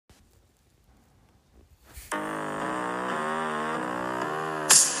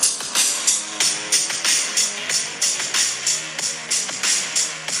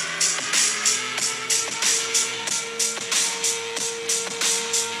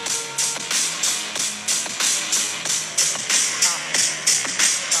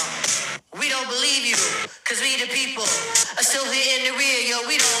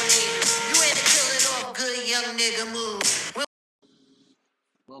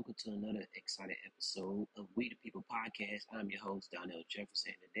welcome to another exciting episode of We the People podcast. I'm your host, Donnell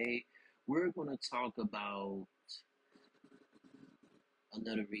Jefferson. Today, we're going to talk about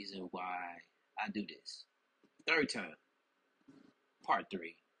another reason why I do this. Third time, part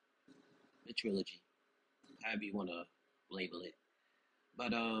three, the trilogy, however you want to label it.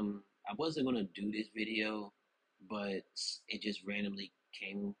 But I wasn't going to do this video, but it just randomly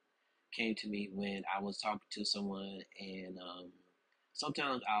came to me when I was talking to someone, and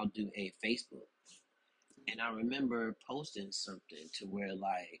sometimes I'll do a Facebook. And I remember posting something to where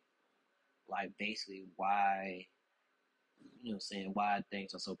like basically why, saying why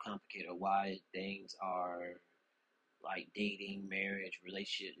things are so complicated, or why things are like dating, marriage,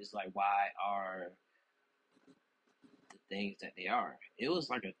 relationship. It's like, why are the things that they are? It was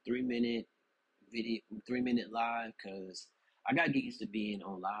like a 3 minute video, 3 minute live, because I got to get used to being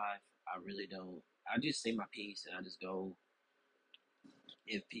on live. I really don't. I just say my piece and I just go.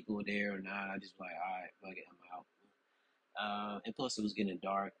 If people are there or not, I just be like, all right, fuck it, I'm out. And plus, it was getting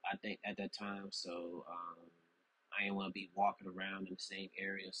dark, I think, at that time. So I didn't want to be walking around in the same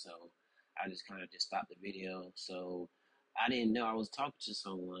area. So I just kind of just stopped the video. So I didn't know I was talking to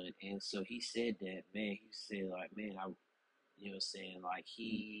someone. And so he said that, man, he said, like, man, saying, like,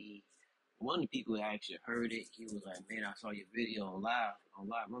 one of the people that actually heard it, he was like, man, I saw your video on live. I'm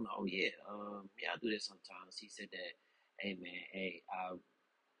like, oh, yeah, I do that sometimes. He said that, hey, man,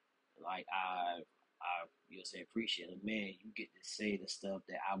 appreciate it. Man, you get to say the stuff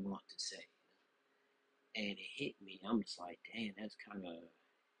that I want to say. And it hit me. I'm just like, damn, that's kind of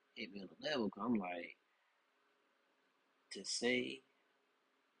hit me on the level. Cause I'm like, to say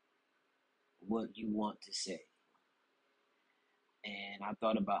what you want to say. And I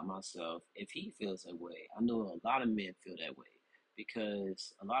thought about myself, if he feels that way, I know a lot of men feel that way.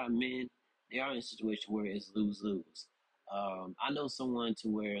 Because a lot of men, they are in a situation where it's lose-lose. I know someone to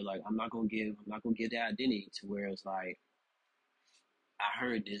where, like, I'm not gonna give that identity, to where it's like, I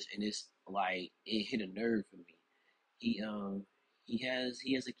heard this and it's like it hit a nerve for me. He has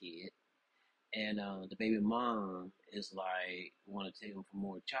a kid, and the baby mom is like want to take him for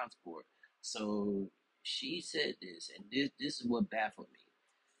more child support. So she said this, and this is what baffled me.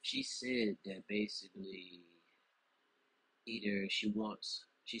 She said that basically either she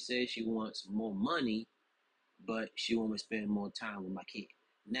says she wants more money, but she want to spend more time with my kid.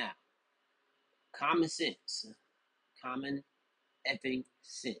 Now, common sense, common effing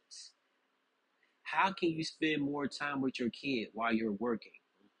sense. How can you spend more time with your kid while you're working?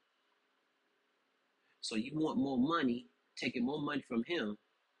 So you want more money, taking more money from him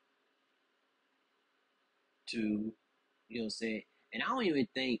to, say, and I don't even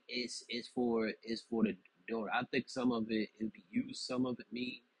think it's for the daughter. I think some of it is be used, some of it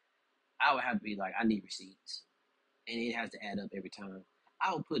me. I would have to be like, I need receipts, and it has to add up every time.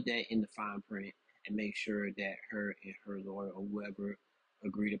 I would put that in the fine print and make sure that her and her lawyer or whoever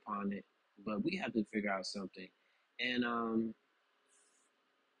agreed upon it. But we have to figure out something, and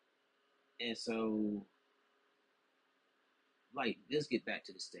so, like, let's get back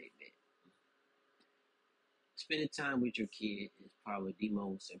to the statement. Spending time with your kid is probably the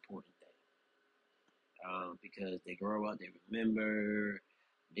most important thing. Because they grow up, they remember,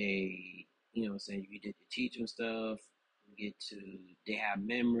 they, you get to teach them stuff, they have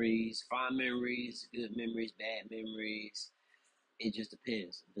memories, fond memories, good memories, bad memories. It just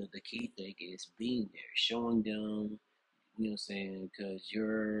depends. The key thing is being there, showing them, because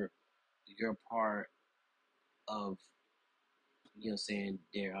you're part of, they're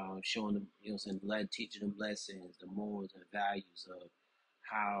showing them, teaching them lessons, the morals and values of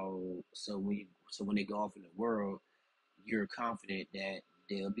how, so when they go off in the world, you're confident that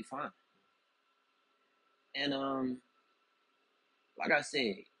they'll be fine. And like I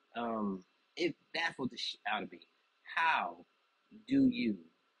said, it baffled the shit out of me. How do you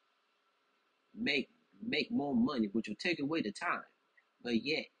make more money, which will take away the time, but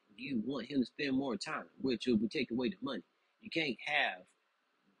yet you want him to spend more time, which will take away the money? You can't have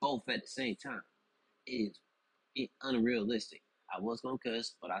both at the same time. It's unrealistic. I was gonna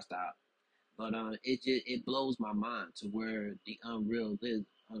cuss, but I stopped. But it blows my mind to where the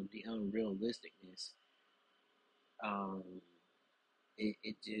unrealisticness. Um,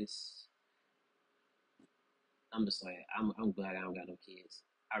 it just, I'm just like, I'm glad I don't got no kids.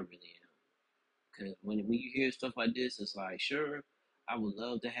 I really am. Cause when you hear stuff like this, it's like, sure, I would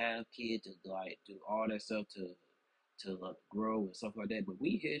love to have kids to like do all that stuff to like, grow and stuff like that. But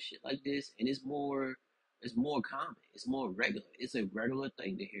we hear shit like this, and it's more common. It's more regular. It's a regular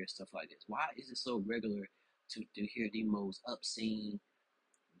thing to hear stuff like this. Why is it so regular to hear the most obscene,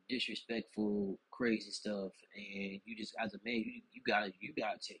 disrespectful, crazy stuff, and you just as a man, you gotta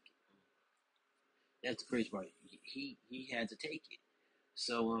take it. That's the crazy part. He had to take it.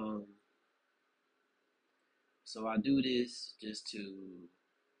 So so I do this just to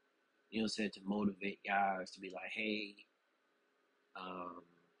to motivate guys to be like, hey, um,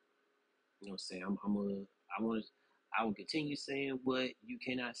 I'm gonna I want to I will continue saying what you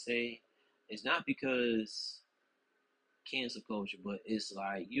cannot say. It's not because cancel culture, but it's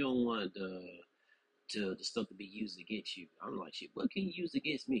like you don't want the stuff to be used against you. I'm like, shit, what can you use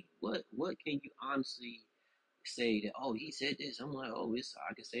against me? What can you honestly say that, oh, he said this? I'm like, oh, it's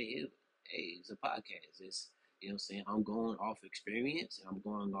I can say it. Hey, it's a podcast. It's I'm going off experience and I'm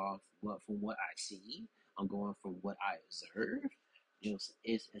going off what I see. I'm going from what I observe.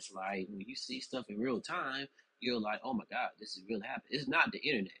 It's like when you see stuff in real time, you're like, oh my god, this is really happening. It's not the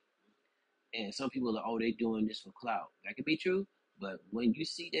internet. And some people are like, oh, they doing this for clout. That could be true, but when you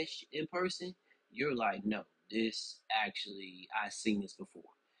see that shit in person, you're like, no, this actually I've seen this before.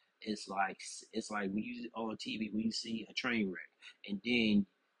 It's like when you on TV when you see a train wreck, and then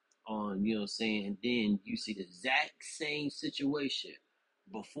and then you see the exact same situation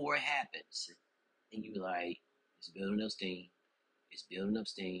before it happens, and you like, it's building up steam, it's building up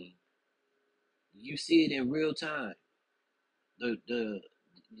steam. You see it in real time. The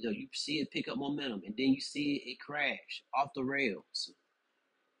you see it pick up momentum, and then you see it crash off the rails.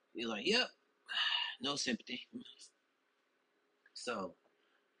 You're like, yep, no sympathy. So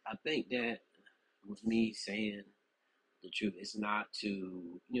I think that with me saying the truth, it's not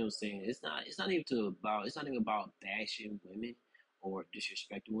to it's not even about bashing women or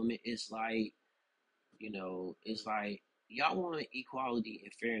disrespecting women. It's like y'all want equality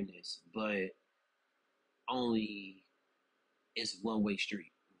and fairness, but only it's one way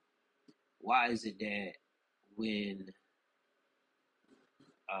street. Why is it that when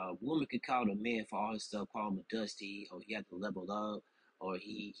a woman could call a man for all his stuff, call him a dusty, or he had to level up, or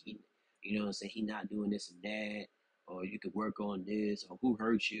he he not doing this and that, or you could work on this, or who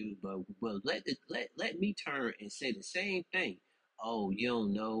hurt you, but let me turn and say the same thing. Oh, you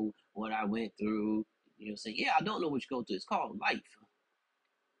don't know what I went through. Yeah, I don't know what you go through. It's called life.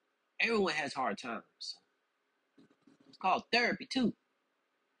 Everyone has hard times. It's called therapy too.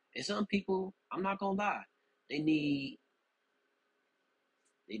 And some people, I'm not gonna lie, they need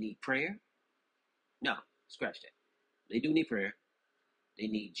prayer. No, scratch that. They do need prayer. They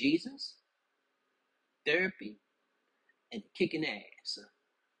need Jesus, therapy, and kicking ass.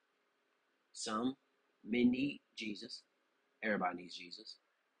 Some men need Jesus. Everybody needs Jesus.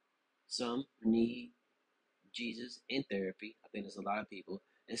 Some need Jesus and therapy. I think there's a lot of people.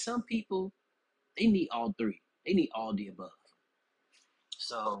 And some people, they need all three. They need all the above.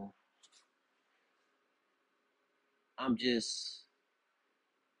 So I'm just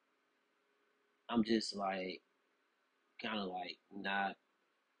like kind of like not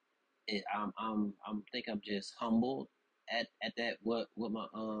I'm think I'm just humbled at that what my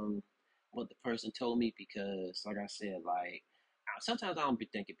what the person told me, because like I said, like sometimes I don't be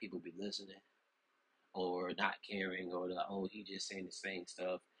thinking people be listening or not caring, or like, oh, he just saying the same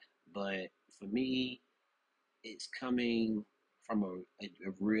stuff. But for me, it's coming from a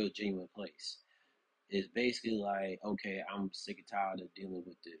real genuine place. It's basically like, okay, I'm sick and tired of dealing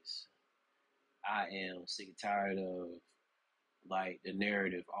with this. I am sick and tired of like the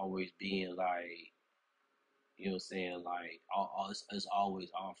narrative always being like, like it's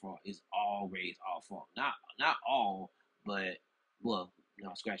always our fault. It's always our fault. Not all, but well,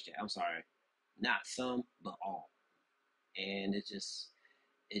 no, scratch that. I'm sorry. Not some, but all. And it just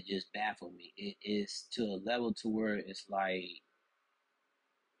baffled me. It is to a level to where it's like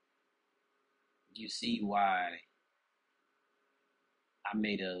you see why I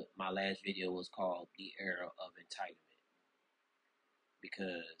made my last video was called The Era of Entitlement,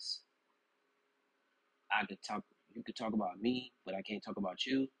 because you could talk about me, but I can't talk about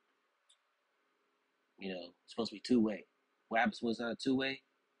you. It's supposed to be two-way. What happens when it's not a two-way?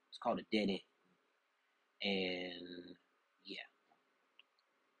 It's called a dead end. And yeah.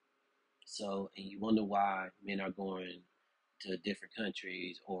 So, and you wonder why men are going to different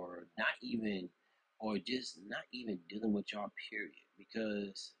countries, or not even, or just not even dealing with y'all, period.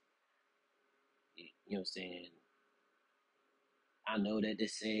 Because, I know that they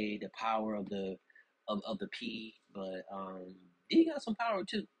say the power of the P, but D got some power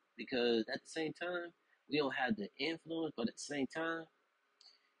too. Because at the same time, we don't have the influence, but at the same time,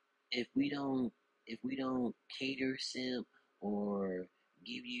 if we don't cater, simp, or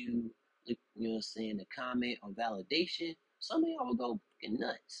give you the comment or validation, some of y'all will go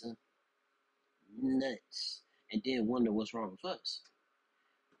nuts, nuts, and then wonder what's wrong with us.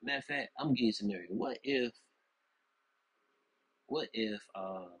 Matter of fact, I'm getting a scenario. What if, what if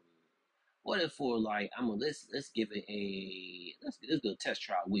for like, let's give it a, let's go test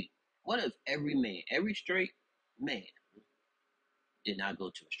trial week. What if every man, every straight man did not go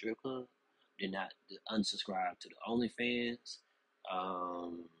to a strip club, did not unsubscribe to the OnlyFans,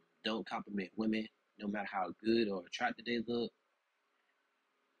 um, don't compliment women, no matter how good or attractive they look.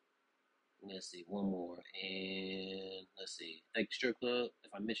 Let's see, one more, and let's see, like the strip club.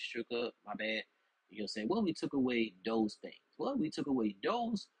 If I mention strip club, my bad. You know what I'm saying? Well, we took away those things. Well, we took away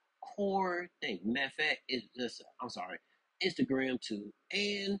those core things. Matter of fact, it's just, I'm sorry, Instagram too,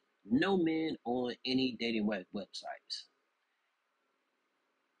 and no men on any dating websites.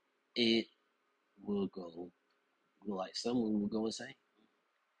 It will go like someone will go insane.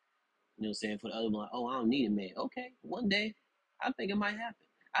 You know what I'm saying? For the other one, like, oh, I don't need a man. Okay, one day, I think it might happen.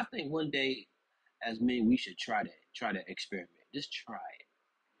 I think one day, as men, we should try to experiment. Just try it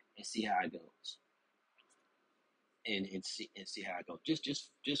and see how it goes, and see how it goes.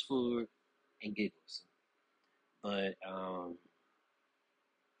 Just for and giggles. But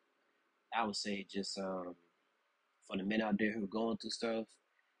I would say just for the men out there who are going through stuff,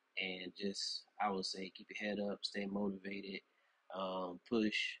 and just I would say keep your head up, stay motivated,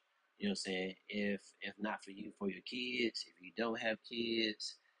 push. You know what I'm saying? If not for you, for your kids. If you don't have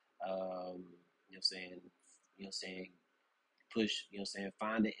kids, you know what I'm saying? You know what I'm saying? Push. You know what I'm saying?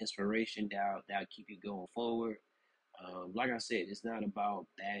 Find the inspiration that'll keep you going forward. Like I said, it's not about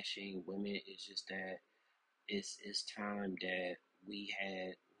bashing women. It's just that it's time that we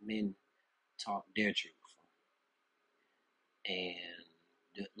had men talk their truth, and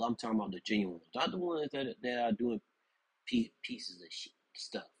I'm talking about the genuine ones, not the ones that are doing pieces of shit,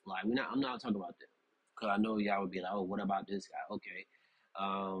 stuff. Like I'm not talking about them, because I know y'all would be like, oh, what about this guy? Okay,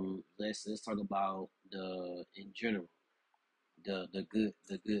 let's talk about the in general, the good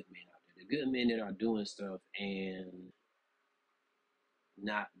men out there, the good men that are doing stuff and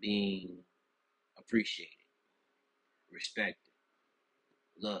not being appreciated, respected,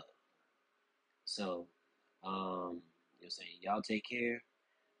 loved. So, you're saying y'all take care.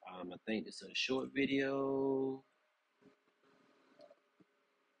 I think this is a short video.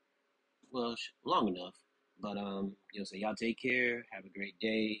 Well, long enough. But you know, so y'all take care. Have a great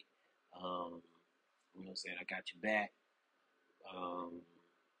day. You know, what I'm saying I got your back. Um,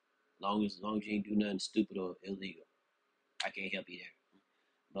 long as you ain't do nothing stupid or illegal, I can't help you there.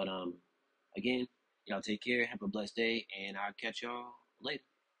 But again, y'all take care. Have a blessed day, and I'll catch y'all later.